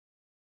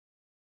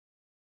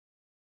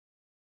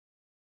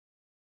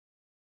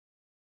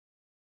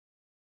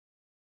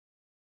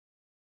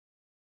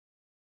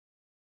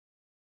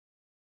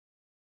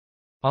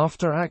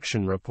After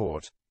Action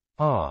Report.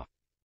 R.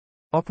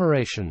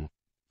 Operation.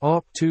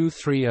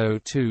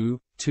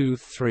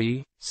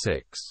 OP2402-23-6.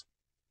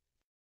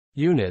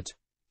 Unit.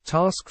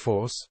 Task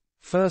Force,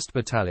 1st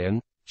Battalion,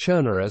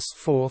 Chernarus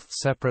 4th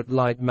Separate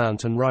Light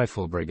Mountain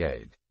Rifle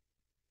Brigade.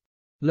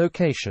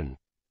 Location.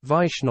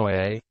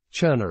 Vyshnoye,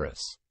 Chernarus.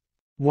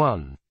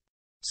 1.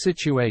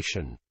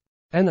 Situation.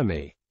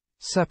 Enemy.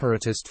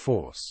 Separatist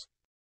force.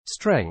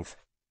 Strength.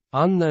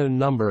 Unknown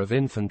number of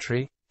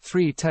infantry,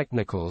 3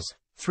 technicals,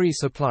 3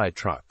 supply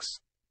trucks.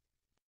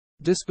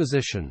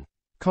 Disposition.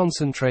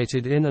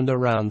 Concentrated in and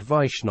around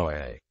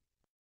Vyshnoye.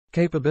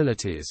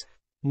 Capabilities.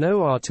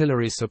 No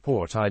artillery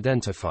support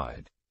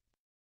identified.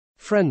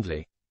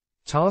 Friendly.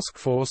 Task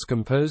force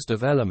composed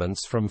of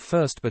elements from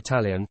 1st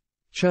Battalion,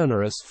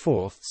 Chernarus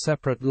 4th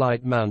Separate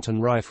Light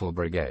Mountain Rifle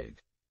Brigade.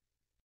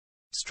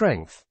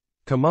 Strength.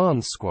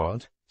 Command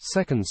Squad,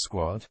 2nd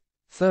Squad,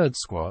 3rd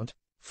Squad,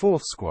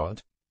 4th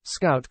Squad,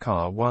 Scout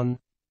Car 1,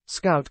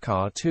 Scout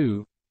Car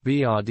 2,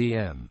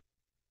 BRDM.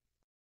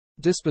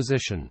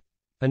 Disposition.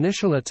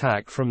 Initial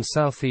attack from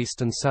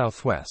southeast and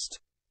southwest.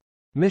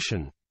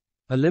 Mission.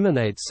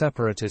 Eliminate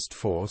Separatist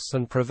force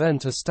and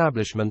prevent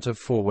establishment of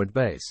forward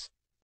base.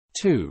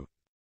 2.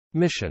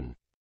 Mission.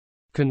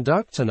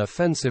 Conduct an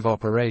offensive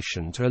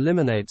operation to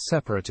eliminate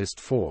Separatist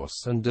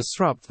force and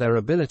disrupt their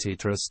ability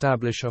to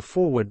establish a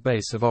forward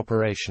base of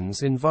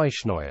operations in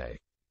Vyshnoye.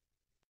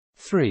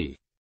 3.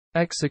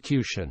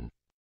 Execution.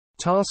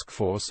 Task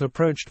force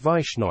approached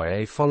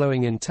Vyshnoye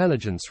following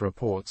intelligence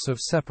reports of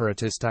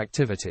Separatist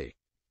activity.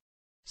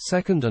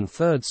 2nd and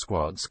 3rd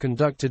squads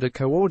conducted a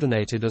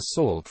coordinated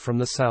assault from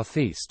the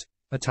southeast,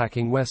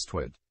 attacking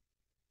westward.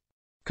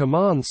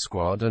 Command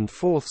Squad and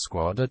 4th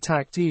Squad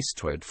attacked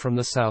eastward from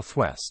the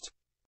southwest.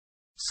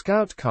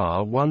 Scout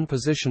Car 1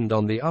 positioned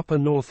on the upper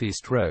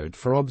northeast road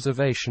for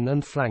observation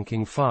and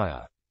flanking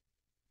fire.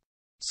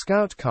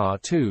 Scout Car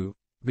 2,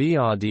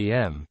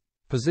 BRDM,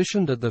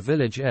 positioned at the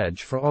village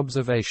edge for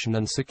observation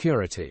and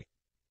security.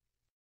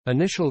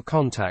 Initial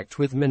contact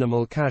with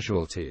minimal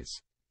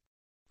casualties.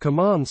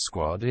 Command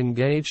Squad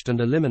engaged and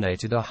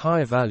eliminated a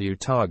high-value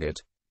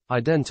target,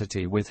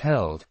 identity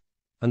withheld,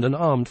 and an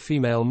armed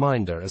female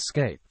minder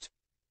escaped.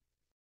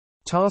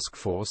 Task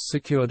Force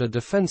secured a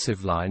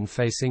defensive line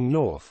facing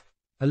north,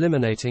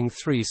 eliminating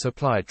 3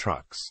 supply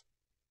trucks.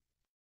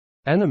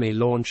 Enemy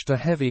launched a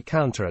heavy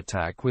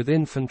counterattack with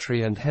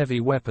infantry and heavy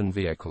weapon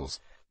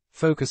vehicles,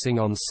 focusing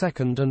on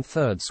 2nd and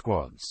 3rd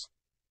squads.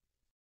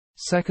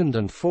 2nd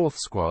and 4th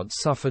squads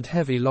suffered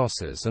heavy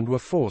losses and were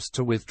forced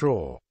to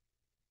withdraw.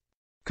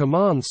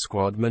 Command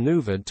Squad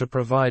maneuvered to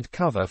provide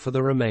cover for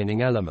the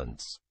remaining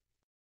elements.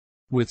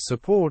 With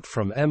support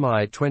from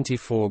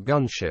Mi-24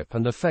 gunship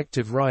and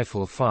effective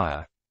rifle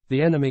fire,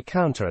 the enemy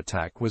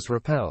counterattack was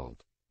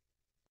repelled.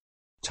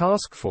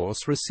 Task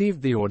Force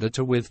received the order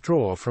to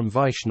withdraw from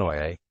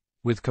Vyshnoye,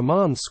 with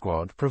Command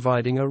Squad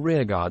providing a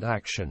rearguard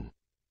action.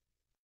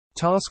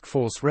 Task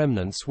Force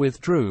remnants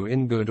withdrew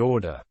in good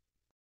order.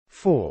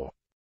 4.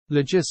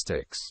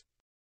 Logistics.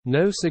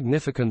 No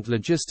significant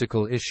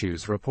logistical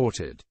issues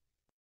reported.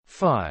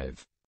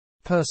 5.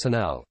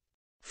 Personnel.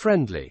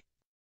 Friendly.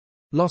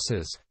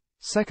 Losses.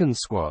 2nd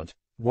Squad,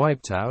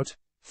 wiped out,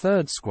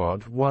 3rd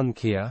Squad 1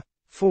 Kia,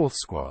 4th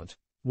Squad,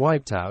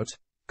 wiped out,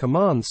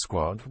 Command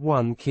Squad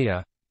 1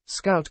 Kia,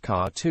 Scout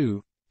Car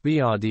 2,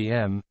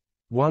 BRDM,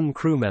 1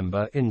 crew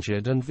member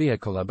injured and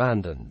vehicle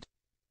abandoned.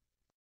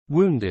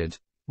 Wounded,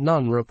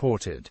 none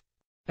reported.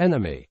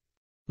 Enemy.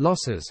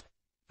 Losses.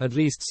 At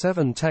least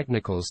 7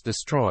 technicals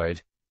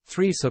destroyed,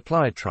 3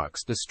 supply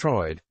trucks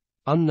destroyed,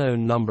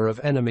 unknown number of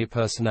enemy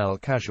personnel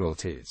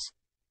casualties.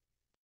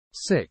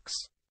 6.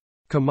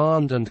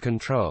 Command and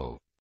control.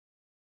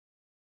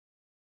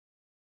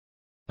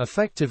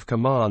 Effective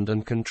command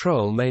and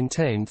control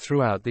maintained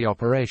throughout the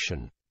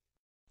operation.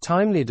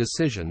 Timely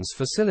decisions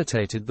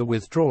facilitated the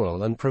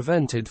withdrawal and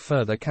prevented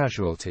further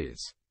casualties.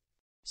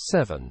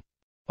 7.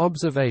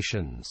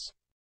 Observations.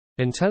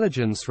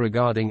 Intelligence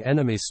regarding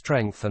enemy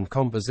strength and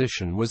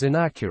composition was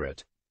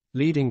inaccurate,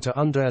 leading to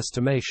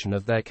underestimation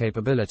of their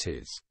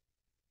capabilities.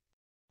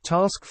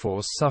 Task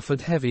Force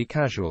suffered heavy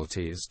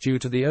casualties due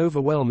to the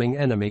overwhelming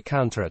enemy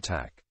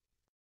counterattack.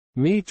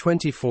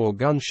 Mi-24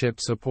 gunship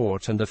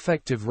support and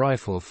effective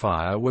rifle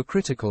fire were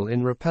critical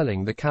in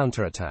repelling the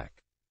counterattack.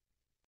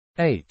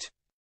 8.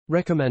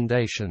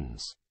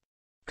 Recommendations.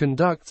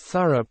 Conduct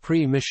thorough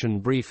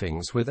pre-mission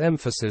briefings with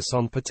emphasis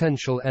on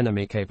potential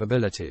enemy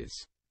capabilities.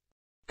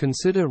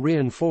 Consider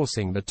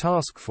reinforcing the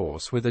task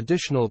force with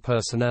additional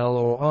personnel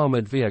or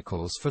armored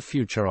vehicles for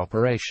future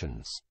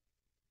operations.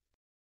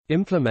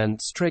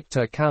 Implement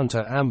stricter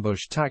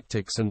counter-ambush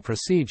tactics and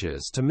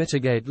procedures to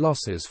mitigate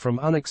losses from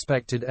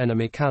unexpected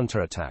enemy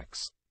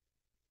counterattacks.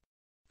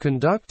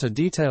 Conduct a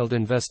detailed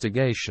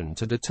investigation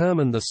to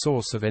determine the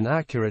source of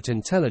inaccurate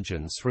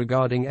intelligence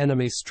regarding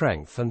enemy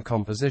strength and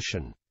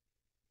composition.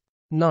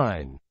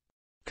 9.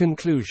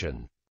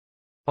 Conclusion.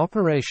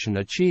 Operation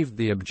achieved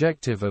the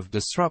objective of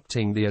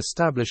disrupting the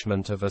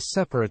establishment of a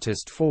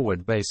separatist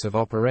forward base of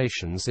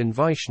operations in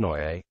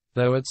Vyshnoye,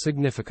 though at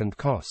significant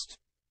cost.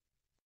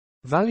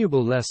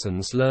 Valuable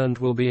lessons learned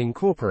will be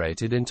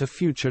incorporated into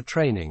future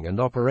training and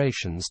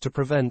operations to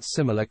prevent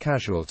similar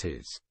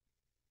casualties.